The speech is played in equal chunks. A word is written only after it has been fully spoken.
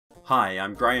Hi,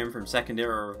 I'm Graham from Second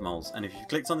Era of Moles, and if you've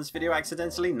clicked on this video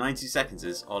accidentally, 90 seconds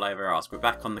is all I ever ask. We're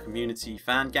back on the community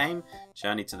fan game,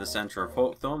 Journey to the Center of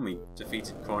Hawkthorne. We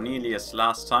defeated Cornelius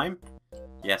last time.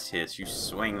 Yes, here's you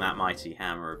swing that mighty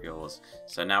hammer of yours.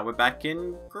 So now we're back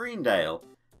in Greendale,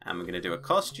 and we're going to do a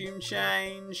costume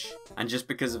change. And just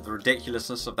because of the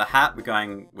ridiculousness of the hat, we're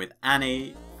going with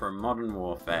Annie from Modern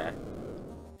Warfare,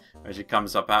 where she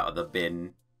comes up out of the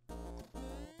bin.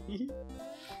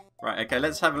 Right, okay,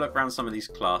 let's have a look around some of these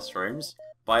classrooms.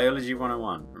 Biology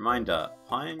 101. Reminder,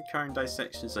 pine cone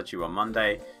dissections are due on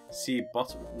Monday. See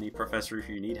botany professor if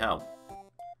you need help.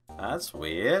 That's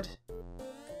weird.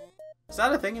 Is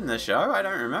that a thing in the show? I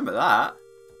don't remember that.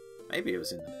 Maybe it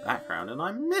was in the background and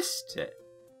I missed it.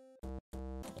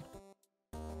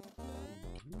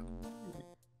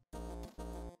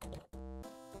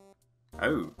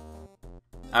 Oh.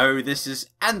 Oh, this is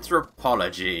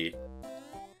Anthropology.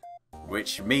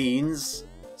 Which means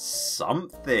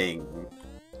something.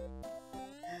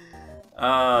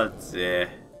 Oh dear.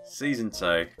 Season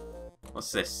 2. What's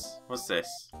this? What's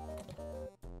this?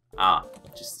 Ah,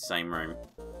 just the same room.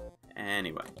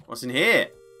 Anyway, what's in here?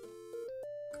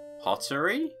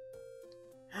 Pottery?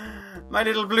 My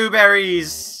little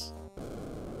blueberries!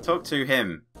 Talk to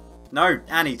him. No,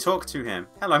 Annie, talk to him.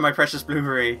 Hello, my precious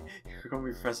blueberry. You call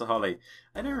me Professor Holly.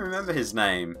 I don't remember his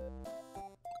name.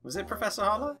 Was it Professor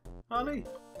Holly? Holly?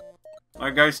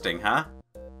 No ghosting, huh?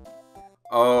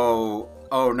 Oh,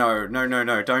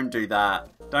 no, don't do that.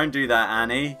 Don't do that,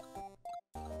 Annie.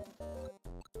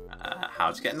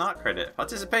 How to get an art credit?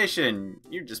 Participation!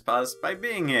 You just passed by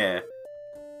being here.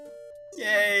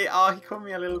 Yay! Oh, he called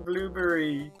me a little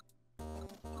blueberry.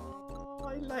 Oh,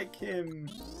 I like him.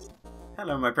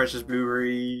 Hello, my precious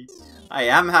blueberry. I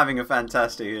am having a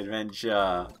fantastic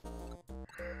adventure.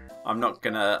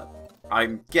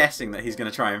 I'm guessing that he's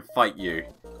gonna try and fight you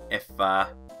if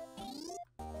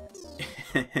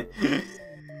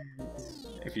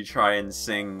if you try and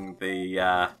sing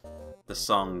the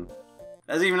song.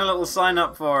 There's even a little sign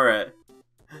up for it.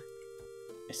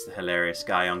 It's the hilarious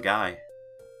Guy on Guy.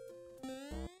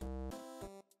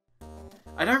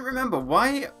 I don't remember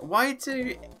why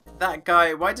do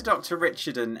Dr.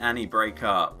 Richard and Annie break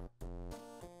up?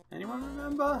 Anyone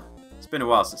remember? It's been a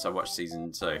while since I watched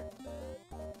season 2.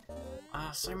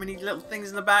 Ah, so many little things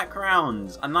in the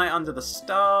background. A night under the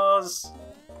stars.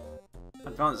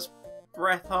 Advanced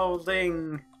breath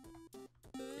holding.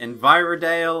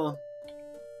 Envirodale.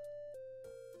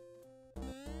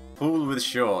 Pool with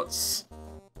shorts.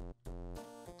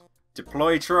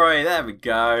 Deploy Troy. There we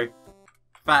go.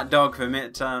 Fat dog for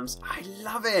midterms. I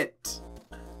love it.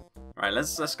 Right,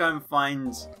 let's go and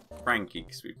find Frankie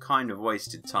because we've kind of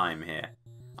wasted time here.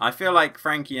 I feel like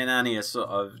Frankie and Annie are sort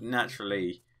of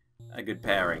naturally a good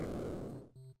pairing.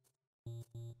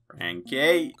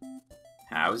 Frankie,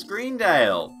 how's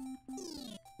Greendale?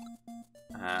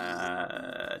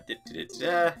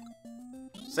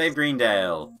 Save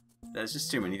Greendale. There's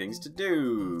just too many things to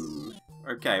do.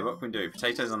 Okay, what can we do?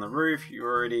 Potatoes on the roof. You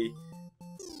already.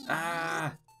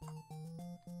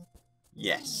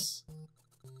 Yes.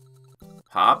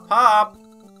 Hop, hop.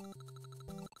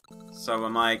 So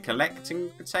am I collecting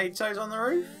potatoes on the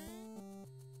roof?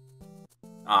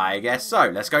 I guess so.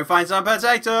 Let's go find some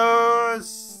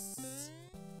potatoes.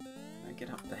 I get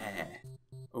up there.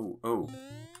 Oh.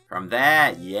 From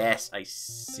there. Yes, I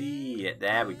see it.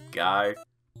 There we go.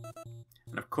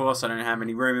 And of course I don't have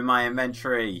any room in my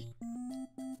inventory.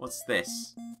 What's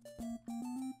this?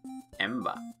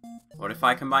 Ember. What if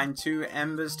I combine 2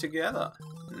 embers together?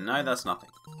 No, that's nothing.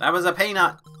 That was a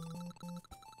peanut!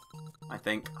 I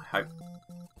hope.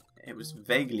 It was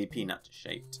vaguely peanut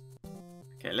shaped.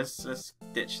 Okay, let's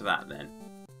ditch that then.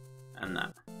 And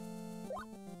that.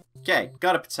 Okay,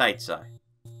 got a potato.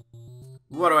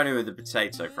 What do I do with the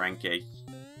potato, Frankie?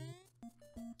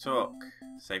 Talk.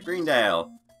 Save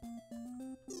Greendale.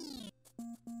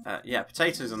 Yeah,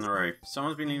 potatoes on the roof.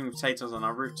 Someone's been leaving potatoes on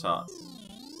our rooftop.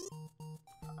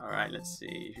 Alright, let's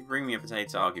see. If you bring me a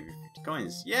potato, I'll give you 50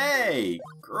 coins. Yay!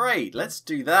 Great, let's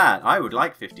do that. I would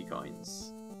like 50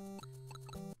 coins.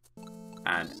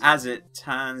 And as it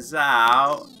turns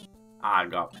out, I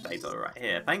got a potato right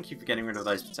here. Thank you for getting rid of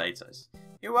those potatoes.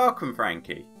 You're welcome,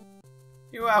 Frankie.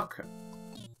 You're welcome.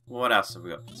 What else have we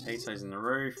got? Potatoes in the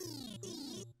roof.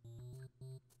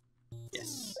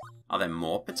 Yes. Are there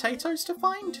more potatoes to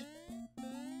find?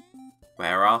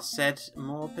 Where are said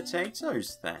more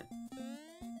potatoes then?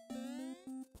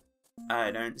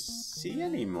 I don't see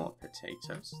any more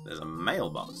potatoes. There's a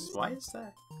mailbox. Why is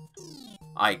there?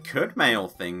 I could mail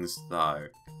things though.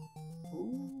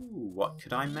 Ooh, what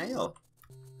could I mail?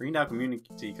 Greendale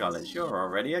Community College, you're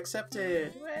already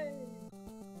accepted. Way.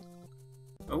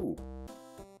 Oh.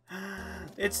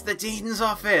 It's the Dean's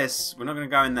office! We're not going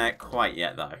to go in there quite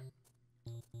yet, though.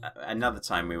 Another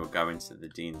time we will go into the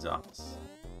Dean's office.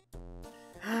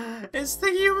 It's the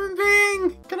human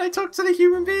being! Can I talk to the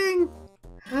human being?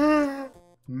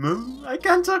 Moo? I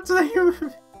can't talk to the human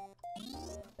being.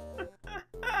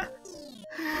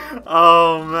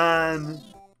 Oh, man.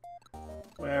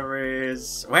 Where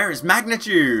is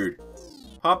Magnitude?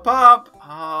 Pop up!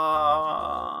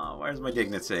 Ah, where's my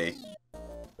dignity?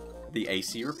 The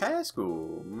AC repair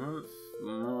school.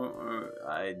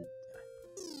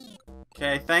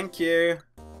 Okay, thank you.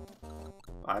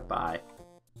 Bye bye.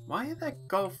 Why are there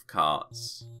golf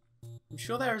carts? I'm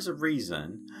sure there is a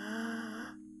reason.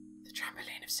 The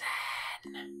trampoline of Zen.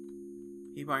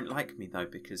 He won't like me though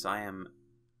because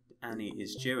Annie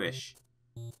is Jewish.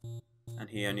 And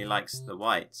he only likes the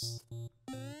whites.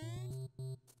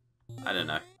 I don't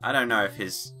know. I don't know if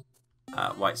his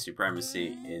white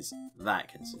supremacy is that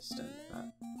consistent,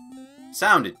 but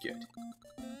sounded good.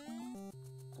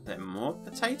 Are there more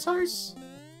potatoes?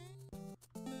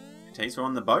 Potato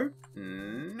on the boat?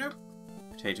 Nope.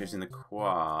 Potatoes in the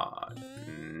quad?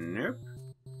 Nope.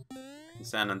 I can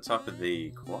stand on top of the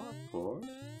quad board.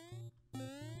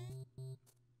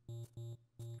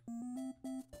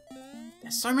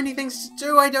 There's so many things to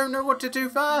do, I don't know what to do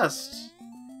first.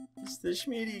 It's the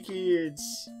Schmitty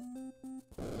kids.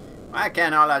 Why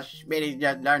can't all us Schmitties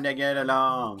just learn to get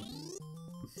along?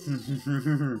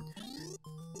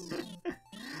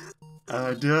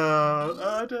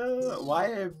 Why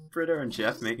are Britta and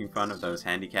Jeff making fun of those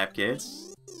handicapped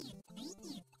kids?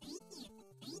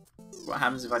 What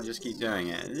happens if I just keep doing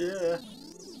it? Yeah.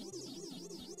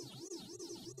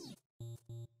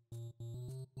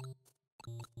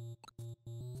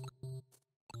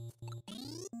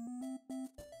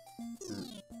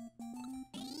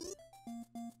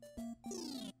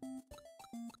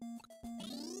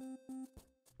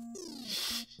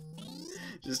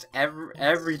 Just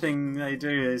everything they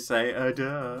do, they say,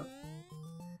 duh.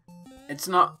 It's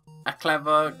not a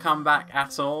clever comeback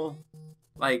at all.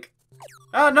 Like,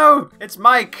 oh no, it's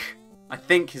Mike! I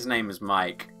think his name is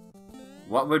Mike.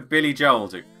 What would Billy Joel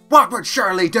do? What would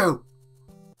Shirley do?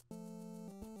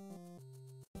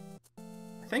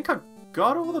 I think I've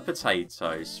got all the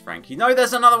potatoes, Frankie. No,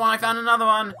 there's another one! I found another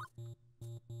one!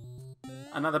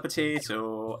 Another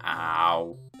potato.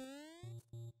 Ow.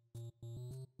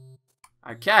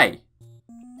 Okay.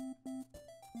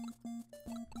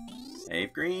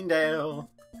 Save Greendale.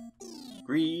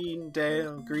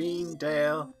 Greendale,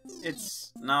 Greendale.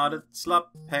 It's not a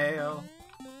slop pail.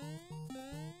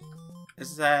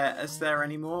 Is there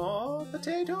any more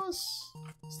potatoes?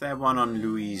 Is there one on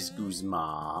Luis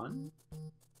Guzman?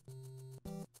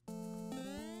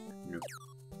 Nope.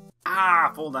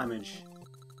 Ah, full damage.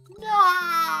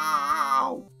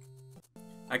 No!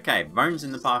 Okay, bones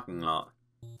in the parking lot.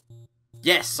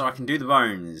 Yes, so I can do the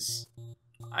bones.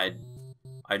 I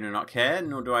do not care,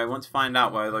 nor do I want to find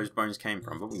out where those bones came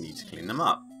from, but we need to clean them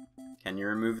up. Can you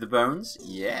remove the bones?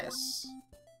 Yes.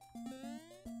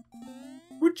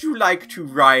 Would you like to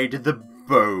ride the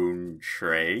bone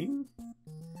train?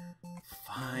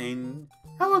 Fine.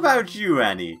 How about you,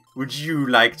 Annie? Would you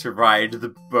like to ride the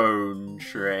bone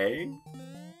train?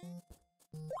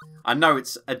 I know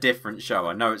it's a different show.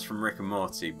 I know it's from Rick and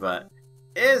Morty, but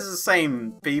it is the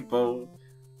same people.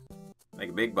 Make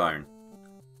a big bone.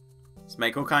 Let's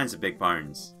make all kinds of big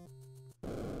bones.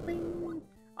 Bing.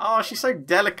 Oh, she's so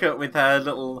delicate with her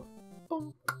little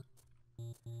bonk.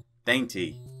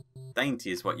 Dainty.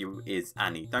 Dainty is what you is,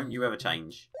 Annie. Don't you ever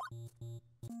change.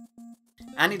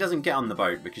 Annie doesn't get on the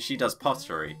boat because she does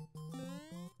pottery.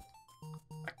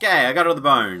 Okay, I got all the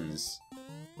bones.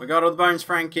 We got all the bones,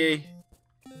 Frankie.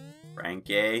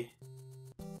 Frankie.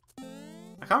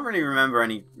 I can't really remember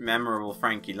any memorable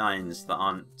Frankie lines that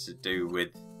aren't to do with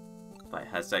like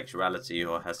her sexuality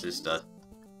or her sister.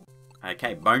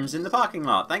 Okay, bones in the parking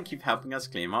lot. Thank you for helping us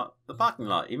clean up the parking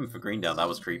lot. Even for Greendale, that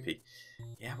was creepy.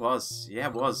 Yeah, it was. Yeah,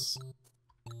 it was.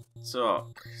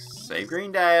 So, save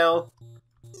Greendale.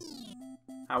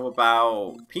 How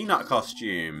about peanut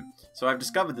costume? So I've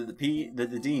discovered that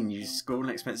the dean used school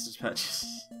and expenses to purchase.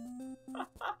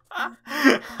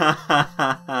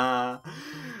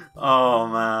 Oh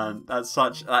man, that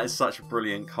is such a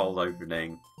brilliant cold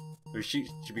opening. She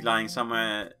should be lying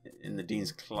somewhere in the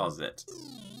dean's closet.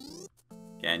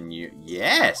 Can you?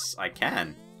 Yes, I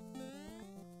can.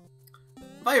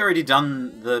 Have I already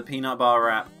done the peanut bar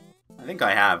rap? I think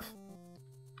I have.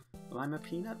 Well, I'm a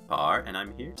peanut bar, and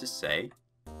I'm here to say,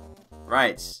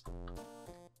 right.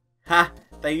 Ha!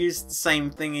 They used the same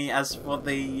thingy as for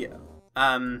the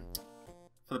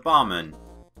barman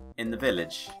in the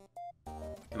village.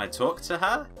 Can I talk to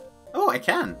her? Oh, I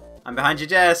can. I'm behind your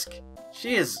desk.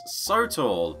 She is so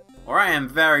tall, or I am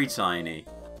very tiny.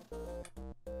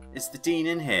 Is the dean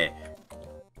in here?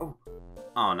 Oh,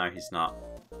 oh no, he's not.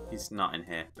 He's not in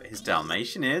here, but his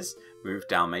Dalmatian is. Move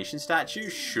Dalmatian statue?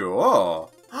 Sure.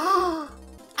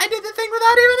 I did the thing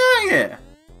without even knowing it.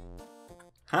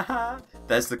 Haha.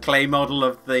 There's the clay model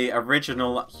of the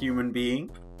original human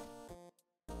being.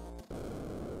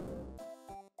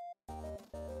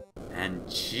 And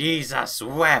Jesus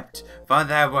wept, for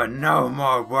there were no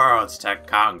more worlds to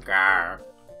conquer.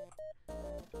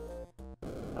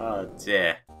 Oh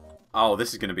dear. Oh,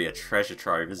 this is going to be a treasure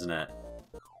trove, isn't it?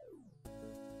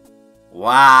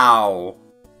 Wow.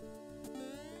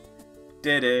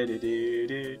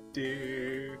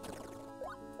 Do-do-do-do-do-do.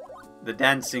 The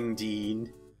dancing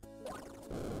dean.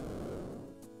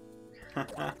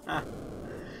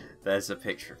 There's a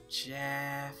picture of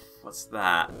Jeff. What's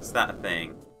that? Is that a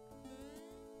thing?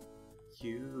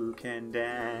 You can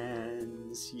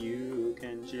dance, you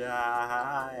can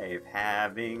jive,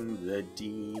 having the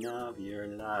dean of your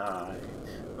life.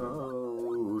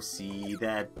 Oh, see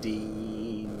that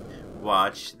dean,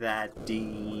 watch that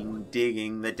dean,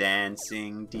 digging the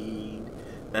dancing dean.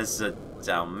 There's a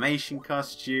Dalmatian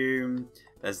costume,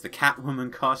 there's the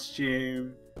Catwoman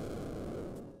costume.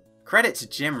 Credit to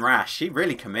Jim Rash, he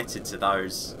really committed to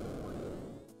those.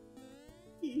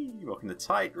 Walking the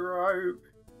tightrope.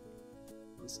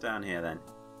 What's down here then?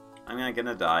 I'm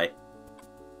gonna die.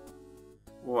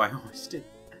 Oh, I almost did.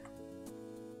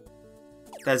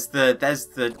 There's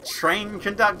the train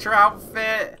conductor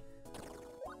outfit.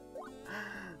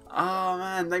 Oh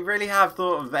man, they really have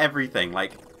thought of everything.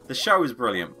 Like, the show is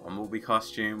brilliant. Bumblebee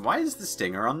costume. Why is the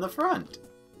stinger on the front?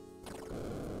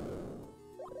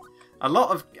 A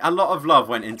lot of love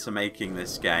went into making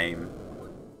this game.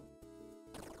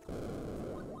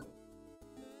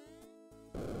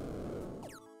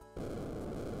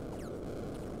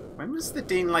 When was the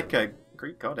dean like a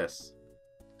Greek goddess?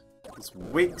 His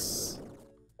wigs.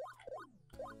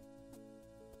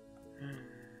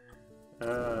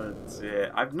 Oh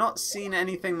dear. I've not seen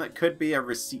anything that could be a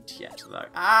receipt yet though.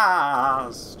 Ah,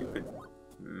 stupid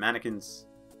mannequins.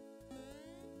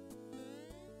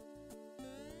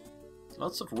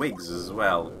 Lots of wigs as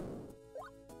well.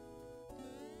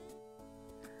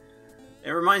 It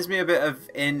reminds me a bit of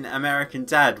in American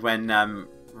Dad when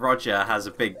Roger has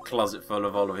a big closet full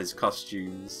of all of his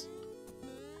costumes.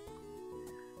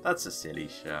 That's a silly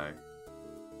show.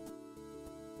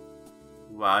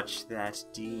 Watch that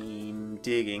dean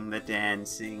digging the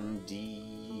dancing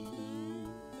dean.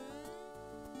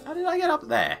 How did I get up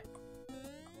there?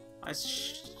 I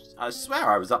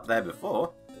swear I was up there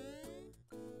before.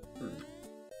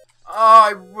 Oh,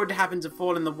 I would happen to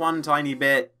fall in the one tiny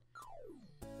bit.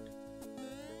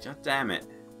 God damn it.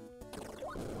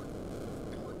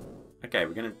 Okay,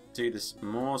 we're going to do this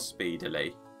more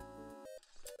speedily.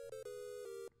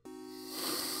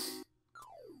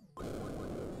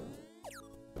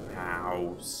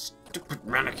 Ow, stupid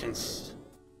mannequins.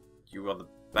 You are the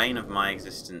bane of my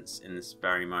existence in this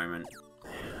very moment.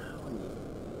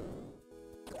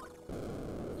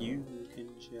 You can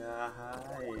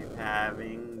jive,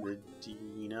 having the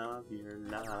dean of your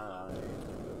life.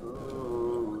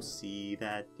 Oh, see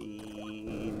that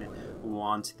dean,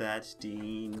 want that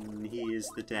dean, he is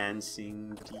the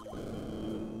dancing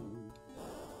dean.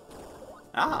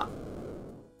 Ah!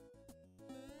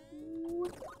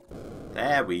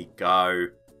 There we go.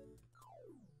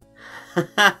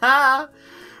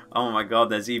 Oh my god,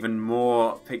 there's even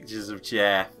more pictures of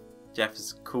Jeff. Jeff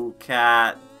is a cool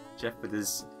cat. Jeff with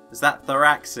his... Is that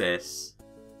Thoraxis?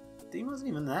 Dean wasn't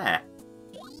even there.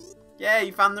 Yeah,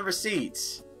 you found the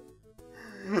receipts.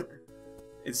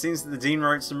 It seems that the Dean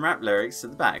wrote some rap lyrics at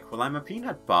the back. Well, I'm a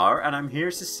peanut bar, and I'm here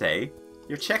to say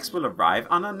your checks will arrive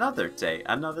on another day,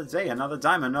 another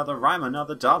dime, another rhyme,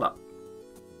 another dollar.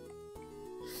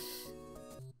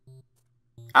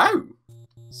 Oh!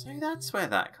 So that's where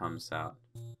that comes out.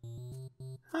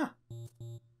 Huh.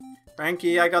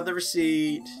 Frankie, I got the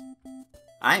receipt.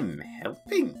 I'm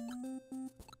helping.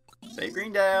 Save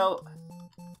Greendale.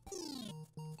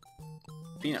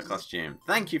 Peanut costume.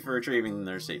 Thank you for retrieving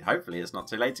the receipt. Hopefully it's not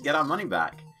too late to get our money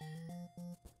back.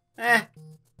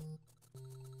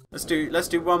 Let's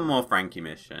do one more Frankie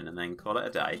mission and then call it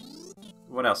a day.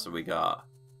 What else have we got?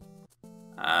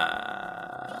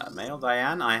 Mail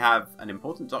Diane. I have an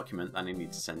important document that I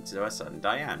need to send to a certain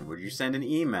Diane. Would you send an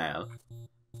email?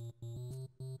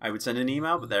 I would send an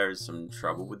email, but there is some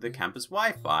trouble with the campus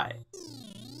Wi-Fi.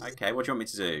 Okay, what do you want me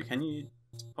to do? Can you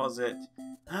deposit?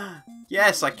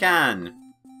 Yes, I can!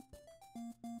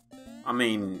 I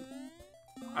mean,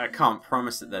 I can't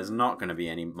promise that there's not going to be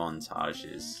any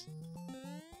montages.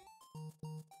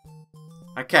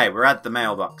 Okay, we're at the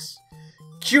mailbox.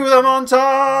 Cue the montage!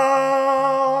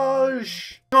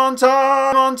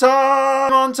 Montage! Montage!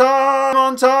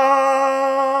 Montage!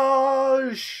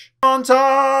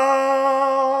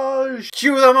 Montage!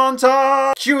 Cue the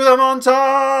montage! Cue the montage!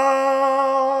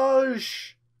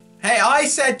 Hey, I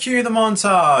said cue the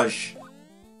montage!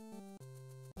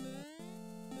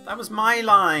 That was my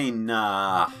line!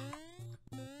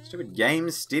 Stupid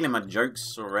games stealing my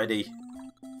jokes already.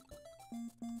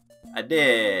 I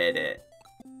did it.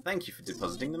 Thank you for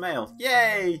depositing the mail.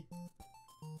 Yay!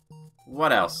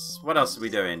 What else? What else are we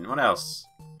doing? What else?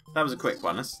 That was a quick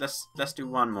one. Let's do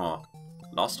one more.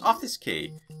 Lost office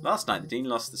key. Last night the Dean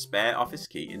lost the spare office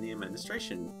key in the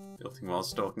administration building while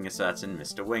stalking a certain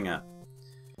Mr. Winger.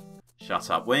 Shut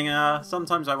up, Winger.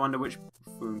 Sometimes I wonder which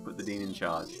buffoon put the Dean in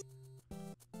charge.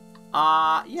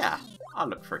 Yeah. I'll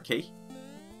look for a key.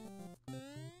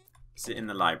 Is it in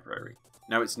the library?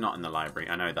 No, it's not in the library.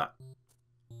 I know that.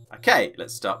 Okay,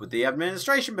 let's start with the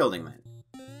administration building then.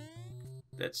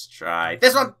 Let's try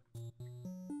this one.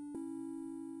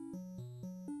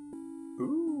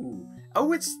 Ooh.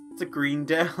 Oh, it's the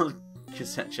Greendale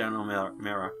Cassette Journal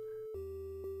mirror.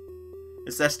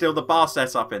 Is there still the bar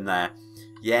set up in there?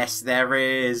 Yes, there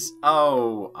is.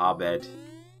 Oh, our bed.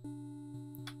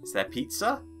 Is there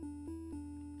pizza?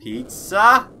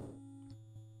 Pizza?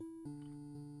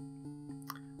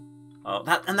 Oh,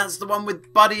 that's the one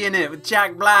with Buddy in it, with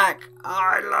Jack Black. Oh,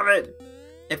 I love it.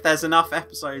 If there's enough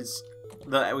episodes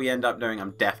that we end up doing,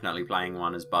 I'm definitely playing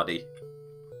one as Buddy.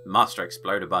 Master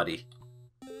Exploder Buddy.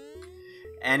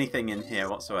 Anything in here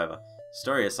whatsoever.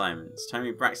 Story assignments.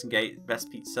 Tony Braxton Gate,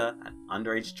 best pizza, and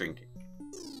underage drinking.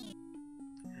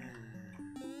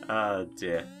 Oh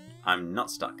dear. I'm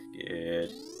not stuck.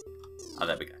 Good. Oh,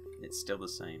 there we go. It's still the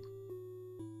same.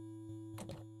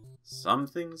 Some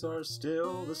things are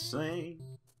still the same.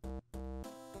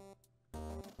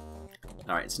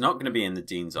 Alright, it's not going to be in the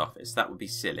Dean's office. That would be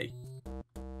silly.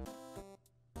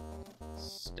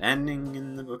 Standing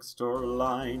in the bookstore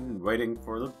line, waiting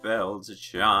for the bell to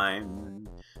chime,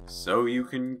 so you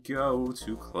can go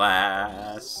to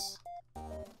class.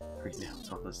 Greendale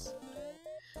Thomas.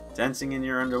 Dancing in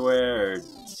your underwear,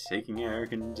 taking air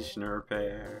conditioner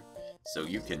repair, so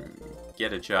you can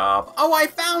get a job. Oh, I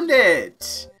found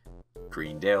it!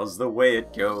 Greendale's the way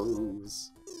it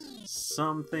goes.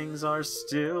 Some things are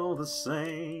still the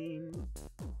same.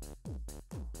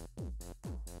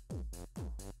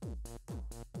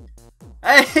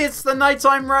 Hey, it's the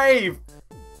nighttime rave!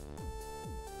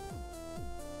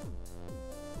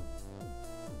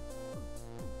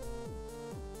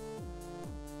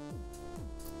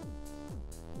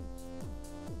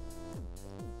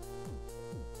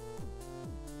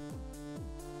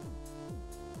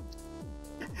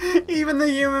 Even the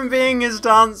human being is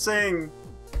dancing!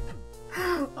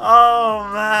 Oh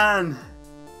man!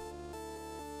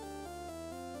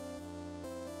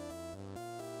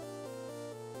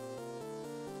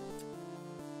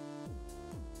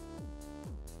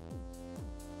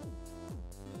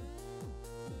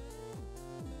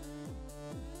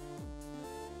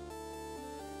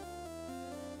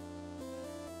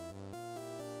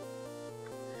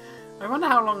 I wonder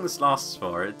how long this lasts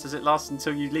for. Does it last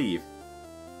until you leave?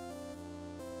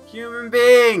 Human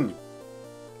being!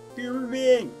 Human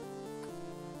being!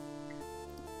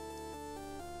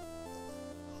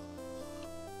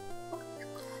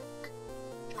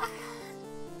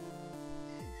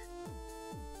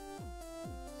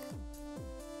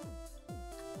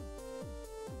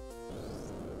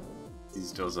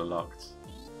 These doors are locked.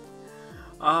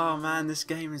 Oh man, this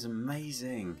game is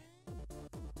amazing.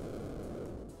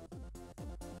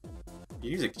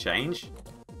 Music change?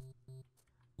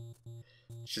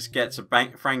 Just get to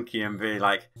bank Frankie and be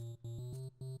like,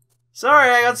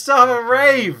 sorry, I got stuck at a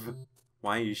rave!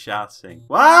 Why are you shouting?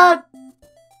 What?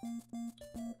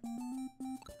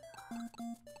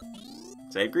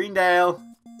 Save Greendale!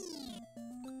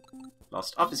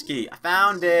 Lost office key. I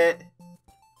found it!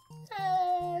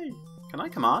 Yay! Can I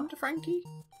command Frankie?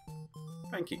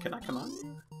 Frankie, can I command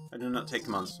you? I do not take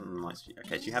commands from my street.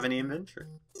 Okay, do you have any inventory?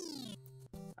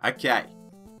 Okay.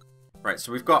 Right,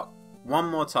 so we've got one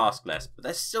more task left, but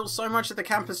there's still so much of the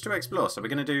campus to explore, so we're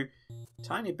going to do a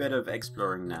tiny bit of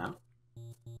exploring now.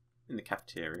 In the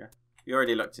cafeteria. We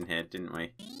already looked in here, didn't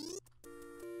we?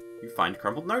 You find a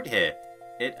crumpled note here.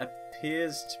 It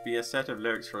appears to be a set of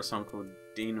lyrics for a song called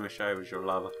Dean, Wish I Was Your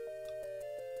Lover.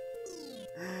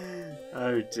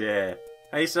 Oh dear.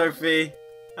 Hey Sophie.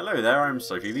 Hello there, I'm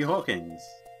Sophie B. Hawkins.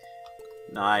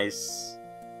 Nice.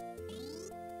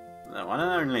 The one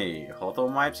and only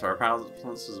Hawthorne wipes are powerful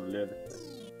sponsors of live.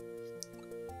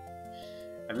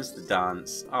 I missed the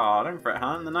dance. Oh, don't fret,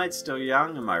 hon. The night's still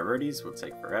young and my roadies will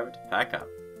take forever to pack up.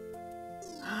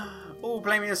 Oh,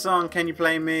 play me a song. Can you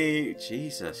play me?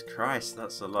 Jesus Christ,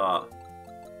 that's a lot.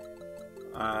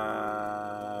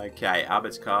 Okay,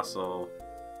 Abbott's Castle.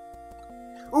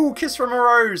 Ooh, Kiss from a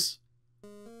Rose!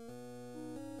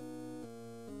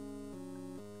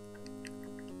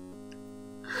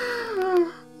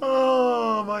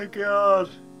 Oh my god.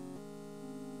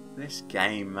 This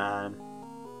game, man.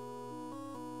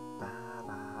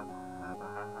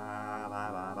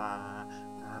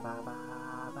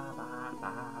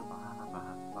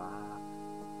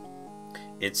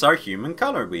 It's our human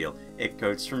color wheel. It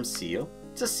goes from seal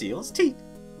to seal's teeth.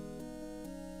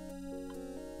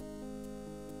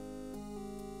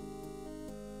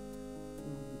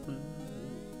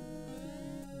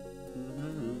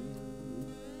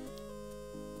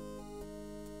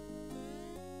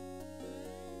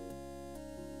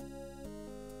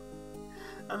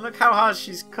 And look how hard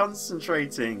she's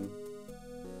concentrating.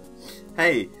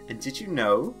 Hey, and did you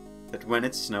know that when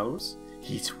it snows,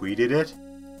 he tweeted it?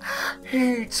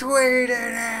 He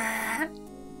tweeted it!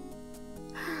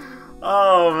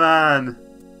 Oh man.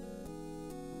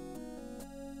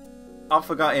 I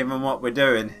forgot even what we're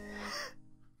doing.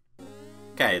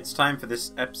 Okay, it's time for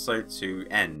this episode to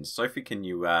end. Sophie, can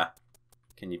you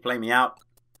play me out?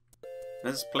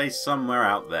 Let's play Somewhere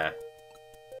Out There.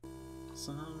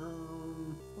 Somewhere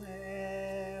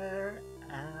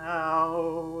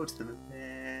out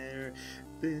there,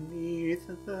 beneath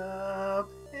the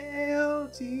pale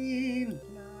delight.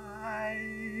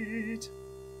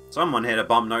 Someone hit a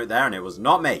bomb note there and it was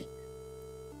not me.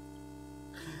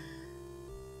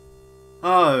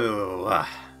 Oh.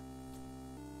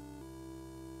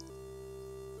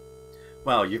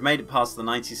 Well, you've made it past the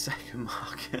 90-second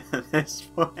mark at this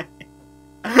point.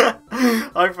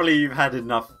 Hopefully you've had as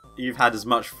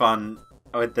much fun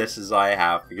with this as I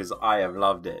have, because I have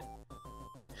loved it.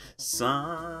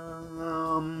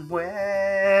 Somewhere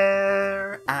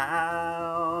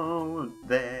out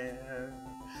there,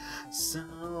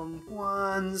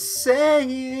 someone's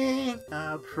saying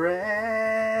a prayer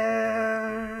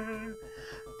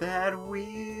that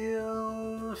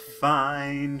we'll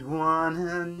find one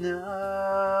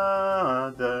another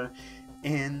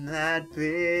in that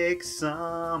big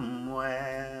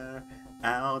somewhere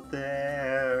out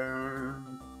there.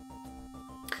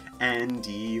 And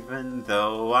even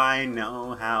though I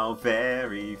know how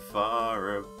very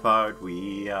far apart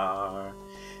we are,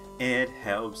 it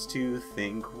helps to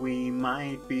think we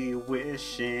might be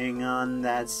wishing on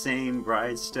that same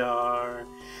bright star.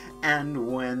 And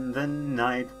when the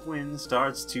night wind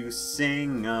starts to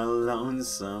sing a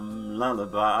lonesome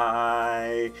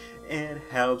lullaby, it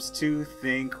helps to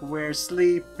think we're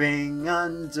sleeping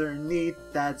underneath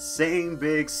that same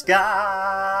big sky.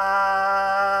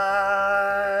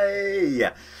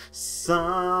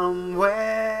 Somewhere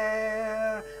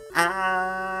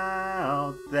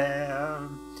out there,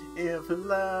 if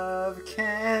love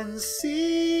can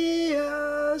see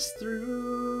us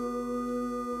through,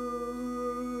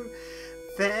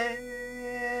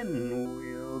 then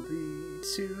we'll be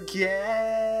together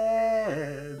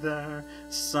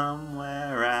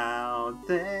somewhere out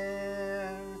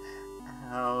there,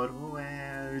 out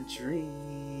where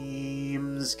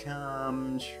dreams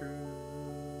come true.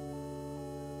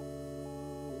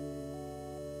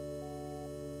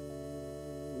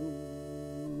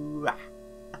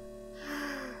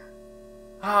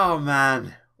 Oh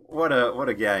man, what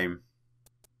a game.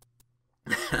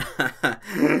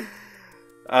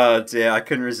 Oh dear, I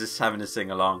couldn't resist having to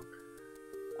sing along.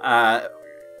 I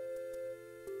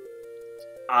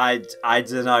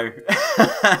don't know.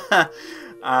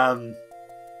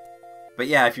 But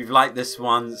yeah, if you've liked this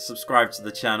one, subscribe to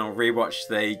the channel, rewatch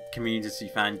the Community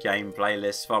Fan Game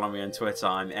playlist, follow me on Twitter,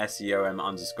 I'm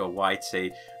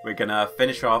SEOM_YT. We're gonna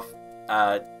finish off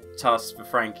tasks for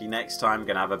Frankie next time. We're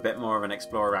gonna have a bit more of an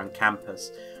explore around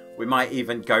campus. We might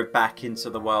even go back into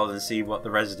the world and see what the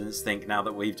residents think now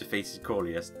that we've defeated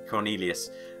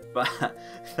Cornelius. But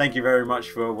thank you very much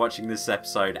for watching this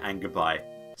episode, and goodbye.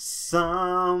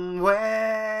 Somewhere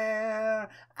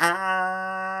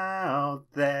out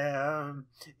there,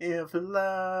 if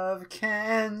love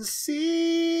can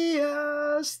see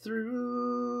us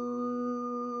through,